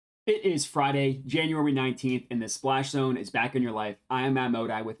It is Friday, January 19th, and the Splash Zone is back in your life. I am Matt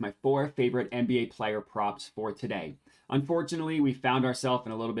Modi with my 4 favorite NBA player props for today. Unfortunately, we found ourselves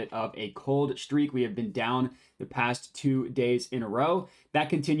in a little bit of a cold streak. We have been down the past 2 days in a row. That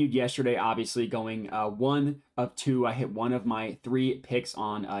continued yesterday, obviously, going 1 of 2. I hit 1 of my 3 picks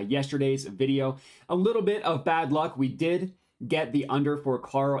on yesterday's video. A little bit of bad luck. We did get the under for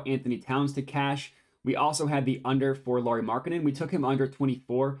Karl Anthony Towns to cash. We also had the under for Lauri Markkanen. We took him under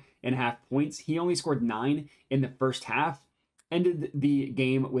 24.5 points. He only scored 9 in the first half. Ended the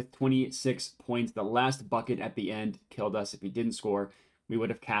game with 26 points. The last bucket at the end killed us. If he didn't score, we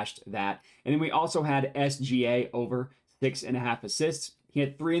would have cashed that. And then we also had SGA over 6.5 assists. He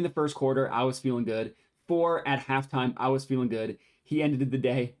had 3 in the first quarter. I was feeling good. 4 at halftime. I was feeling good. He ended the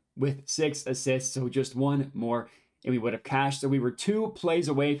day with 6 assists, so just 1 more, and we would have cashed. So we were 2 plays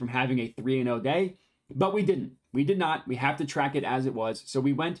away from having a 3-0 day. But we didn't. We did not. We have to track it as it was. So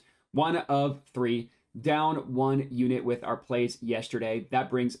we went 1 of 3, down 1 unit with our plays yesterday. That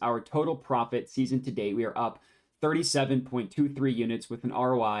brings our total profit season to date. We are up 37.23 units with an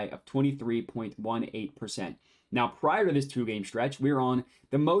ROI of 23.18%. Now, prior to this 2-game stretch, we were on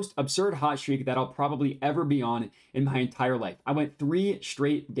the most absurd hot streak that I'll probably ever be on in my entire life. I went 3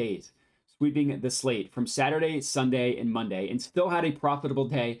 straight days sweeping the slate from Saturday, Sunday, and Monday, and still had a profitable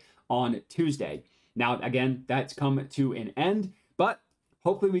day on Tuesday. Now, again, that's come to an end, but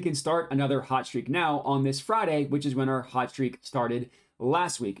hopefully we can start another hot streak now on this Friday, which is when our hot streak started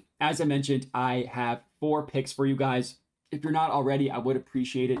last week. As I mentioned, I have 4 picks for you guys. If you're not already, I would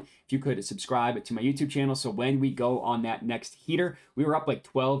appreciate it if you could subscribe to my YouTube channel. So when we go on that next heater, we were up like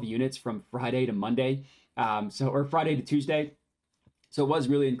 12 units from Friday to Monday, or Friday to Tuesday. So it was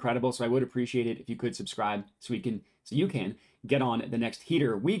really incredible. So I would appreciate it if you could subscribe so you can get on the next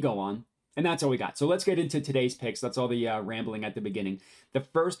heater we go on. And that's all we got. So let's get into today's picks. That's all the rambling at the beginning. The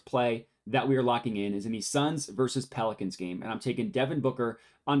first play that we are locking in is in the Suns versus Pelicans game. And I'm taking Devin Booker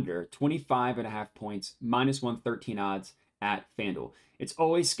under 25.5 points, -113 odds at FanDuel. It's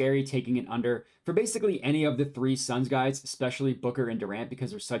always scary taking an under for basically any of the 3 Suns guys, especially Booker and Durant,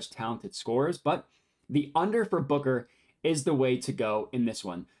 because they're such talented scorers. But the under for Booker is the way to go in this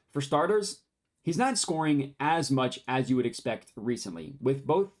one. For starters, he's not scoring as much as you would expect recently. With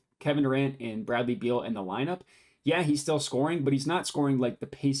both Kevin Durant and Bradley Beal in the lineup, yeah, he's still scoring, but he's not scoring like the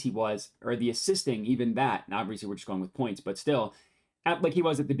pace he was, or the assisting, even that. And obviously, we're just going with points, but still, like he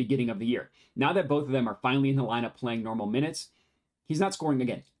was at the beginning of the year. Now that both of them are finally in the lineup playing normal minutes, he's not scoring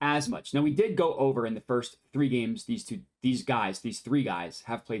again as much. Now, we did go over in the first 3 games these 3 guys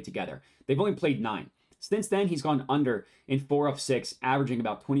have played together. They've only played 9. Since then, he's gone under in 4 of 6, averaging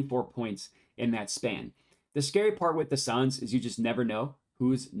about 24 points in that span. The scary part with the Suns is you just never know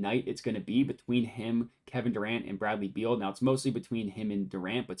whose night it's going to be between him, Kevin Durant, and Bradley Beal. Now, it's mostly between him and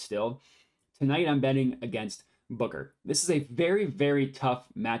Durant, but still. Tonight, I'm betting against Booker. This is a very, very tough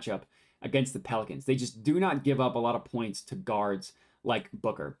matchup against the Pelicans. They just do not give up a lot of points to guards like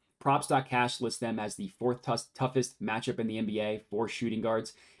Booker. Props.cash lists them as the 4th toughest matchup in the NBA for shooting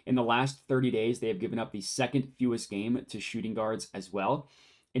guards. In the last 30 days, they have given up the 2nd fewest game to shooting guards as well.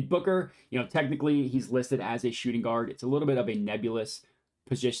 And Booker, technically he's listed as a shooting guard. It's a little bit of a nebulous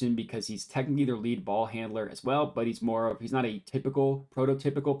position because he's technically their lead ball handler as well, but he's not a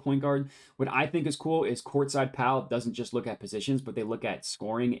prototypical point guard. What I think is cool is Courtside Pal doesn't just look at positions, but they look at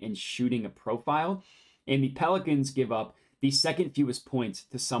scoring and shooting a profile. And the Pelicans give up the 2nd fewest points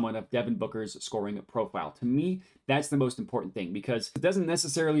to someone of Devin Booker's scoring profile. To me, that's the most important thing because it doesn't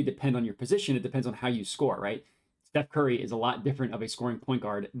necessarily depend on your position. It depends on how you score, right? Steph Curry is a lot different of a scoring point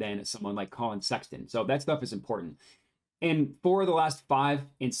guard than someone like Colin Sexton. So that stuff is important. And 4 of the last 5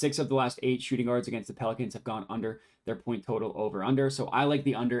 and 6 of the last 8 shooting guards against the Pelicans have gone under their point total over-under. So I like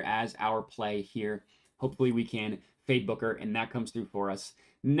the under as our play here. Hopefully we can fade Booker, and that comes through for us.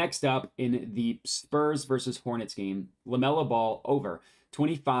 Next up, in the Spurs versus Hornets game, LaMelo Ball over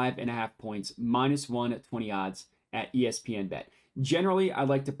 25.5 points, -120 odds at ESPN Bet. Generally, I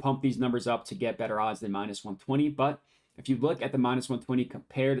like to pump these numbers up to get better odds than -120, but if you look at the -120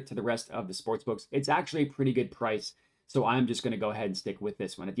 compared to the rest of the sports books, it's actually a pretty good price. So I'm just going to go ahead and stick with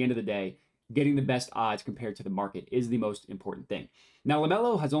this one. At the end of the day, getting the best odds compared to the market is the most important thing. Now,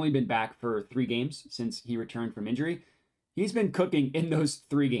 LaMelo has only been back for 3 games since he returned from injury. He's been cooking in those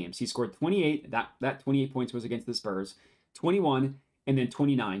 3 games. He scored 28. That 28 points was against the Spurs, 21, and then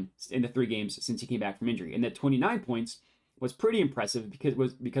 29 in the 3 games since he came back from injury. And that 29 points was pretty impressive because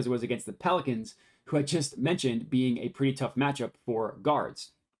it was against the Pelicans, who I just mentioned being a pretty tough matchup for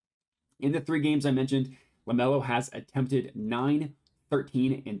guards. In the 3 games I mentioned, LaMelo has attempted 9,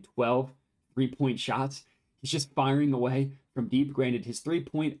 13, and 12 3-point shots. He's just firing away from deep. Granted, his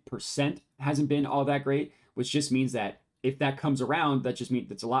 3-point percent hasn't been all that great, which just means that if that comes around, that just means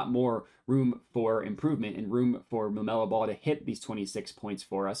that's a lot more room for improvement and room for LaMelo Ball to hit these 26 points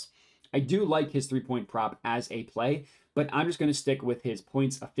for us. I do like his 3-point prop as a play, but I'm just going to stick with his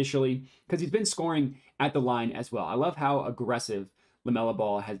points officially because he's been scoring at the line as well. I love how aggressive LaMelo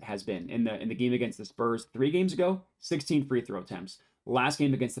Ball has been. In the game against the Spurs 3 games ago, 16 free throw attempts. Last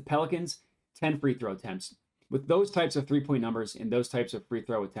game against the Pelicans, 10 free throw attempts. With those types of 3-point numbers and those types of free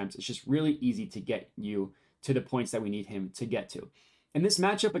throw attempts, it's just really easy to get you to the points that we need him to get to. And this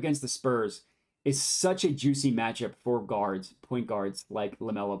matchup against the Spurs is such a juicy matchup for guards, point guards like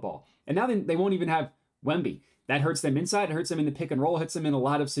LaMelo Ball. And now they won't even have Wemby. That hurts them inside. It hurts them in the pick and roll. It hurts them in a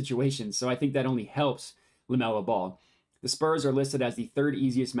lot of situations. So I think that only helps LaMelo Ball. The Spurs are listed as the 3rd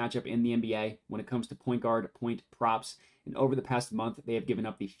easiest matchup in the NBA when it comes to point guard point props. And over the past month, they have given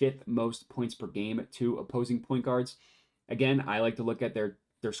up the 5th most points per game to opposing point guards. Again, I like to look at their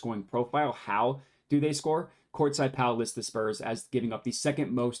scoring profile. How do they score? Courtside Pal lists the Spurs as giving up the 2nd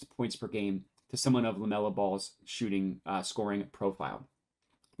most points per game to someone of LaMelo Ball's scoring profile.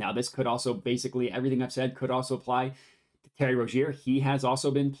 Now, this could also, basically, everything I've said could also apply to Terry Rozier. He has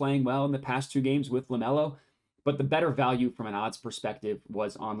also been playing well in the past 2 games with LaMelo, but the better value from an odds perspective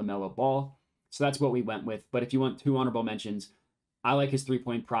was on LaMelo Ball. So that's what we went with. But if you want 2 honorable mentions, I like his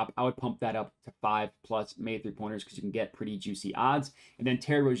 3-point prop. I would pump that up to 5+ made 3-pointers because you can get pretty juicy odds. And then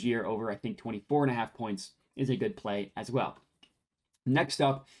Terry Rozier over, I think, 24.5 points is a good play as well. Next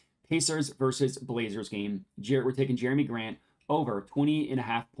up, Pacers versus Blazers game. We're taking Jeremy Grant over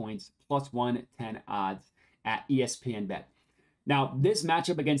 20.5 points plus 110 odds at ESPN Bet. Now, this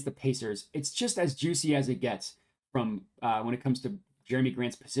matchup against the Pacers, it's just as juicy as it gets from when it comes to Jeremy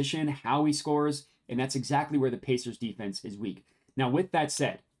Grant's position, how he scores, and that's exactly where the Pacers defense is weak. Now, with that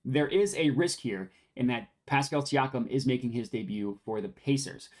said, there is a risk here in that Pascal Siakam is making his debut for the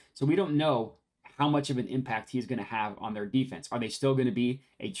Pacers. So we don't know how much of an impact he's going to have on their defense. Are they still going to be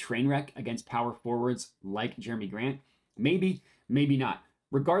a train wreck against power forwards like Jeremy Grant? Maybe, maybe not.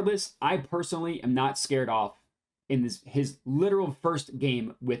 Regardless, I personally am not scared off in his literal first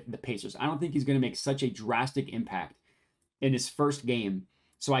game with the Pacers. I don't think he's going to make such a drastic impact in his first game.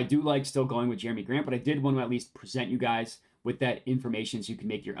 So I do like still going with Jeremy Grant, but I did want to at least present you guys with that information so you can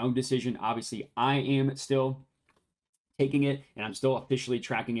make your own decision. Obviously, I am still taking it and I'm still officially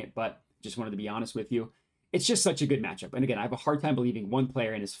tracking it, but just wanted to be honest with you. It's just such a good matchup. And again, I have a hard time believing one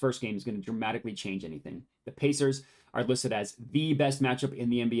player in his first game is going to dramatically change anything. The Pacers are listed as the best matchup in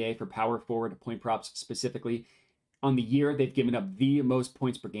the NBA for power forward point props specifically. On the year, they've given up the most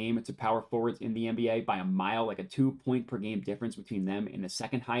points per game to power forwards in the NBA by a mile, like a 2-point per game difference between them and the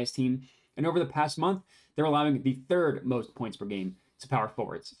second highest team. And over the past month, they're allowing the 3rd most points per game to power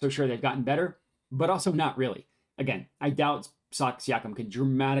forwards. So sure, they've gotten better, but also not really. Again, I doubt Siakam can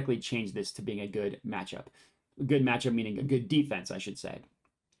dramatically change this to being a good matchup. A good matchup meaning a good defense, I should say.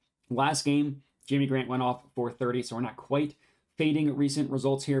 Last game, Jeremy Grant went off for 30, so we're not quite fading recent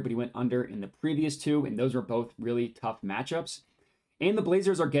results here, but he went under in the previous 2, and those were both really tough matchups. And the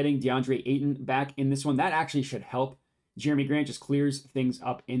Blazers are getting DeAndre Ayton back in this one. That actually should help. Jeremy Grant just clears things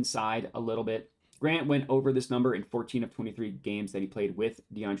up inside a little bit. Grant went over this number in 14 of 23 games that he played with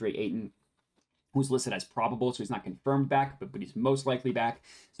DeAndre Ayton, who's listed as probable, so he's not confirmed back, but he's most likely back.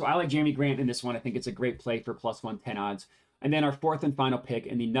 So I like Jeremy Grant in this one. I think it's a great play for plus 110 odds. And then our 4th and final pick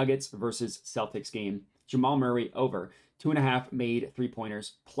in the Nuggets versus Celtics game, Jamal Murray over 2.5 made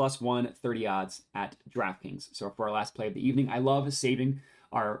 3-pointers, plus 130 odds at DraftKings. So for our last play of the evening, I love saving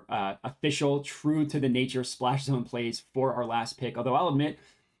our official, true to the nature splash zone plays for our last pick. Although I'll admit,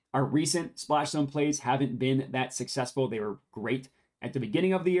 our recent splash zone plays haven't been that successful. They were great at the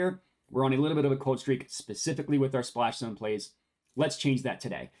beginning of the year. We're on a little bit of a cold streak, specifically with our splash zone plays. Let's change that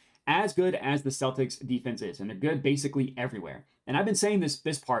today. As good as the Celtics defense is, and they're good basically everywhere. And I've been saying this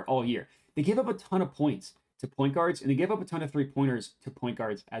part all year. They give up a ton of points to point guards, and they give up a ton of 3-pointers to point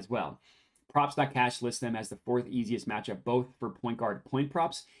guards as well. Props.cash lists them as the 4th easiest matchup, both for point guard point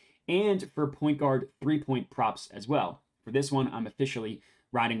props and for point guard 3-point props as well. For this one, I'm officially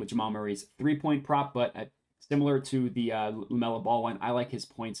riding with Jamal Murray's 3-point prop, but similar to the LaMelo Ball one, I like his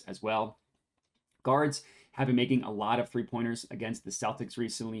points as well. Guards have been making a lot of 3-pointers against the Celtics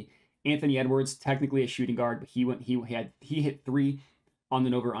recently. Anthony Edwards, technically a shooting guard, but he hit 3 on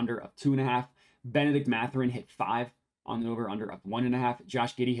the over-under of 2.5. Benedict Mathurin hit 5 on the over-under of 1.5.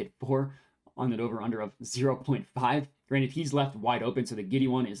 Josh Giddey hit 4 on the over-under of 0.5. Granted, he's left wide open, so the Giddey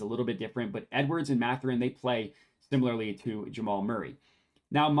one is a little bit different, but Edwards and Mathurin, they play similarly to Jamal Murray.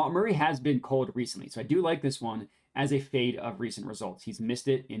 Now, Murray has been cold recently, so I do like this one as a fade of recent results. He's missed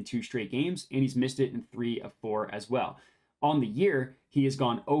it in 2 straight games, and he's missed it in 3 of 4 as well. On the year, he has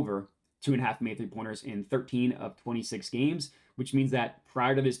gone over 2.5 made three-pointers in 13 of 26 games, which means that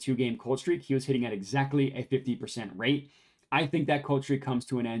prior to this 2-game cold streak, he was hitting at exactly a 50% rate. I think that cold streak comes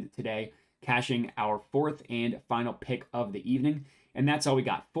to an end today, cashing our 4th and final pick of the evening. And that's all we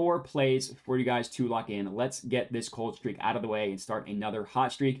got. 4 plays for you guys to lock in. Let's get this cold streak out of the way and start another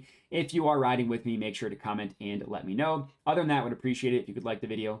hot streak. If you are riding with me, make sure to comment and let me know. Other than that, I would appreciate it if you could like the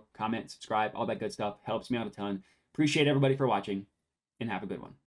video, comment, subscribe, all that good stuff. Helps me out a ton. Appreciate everybody for watching, and have a good one.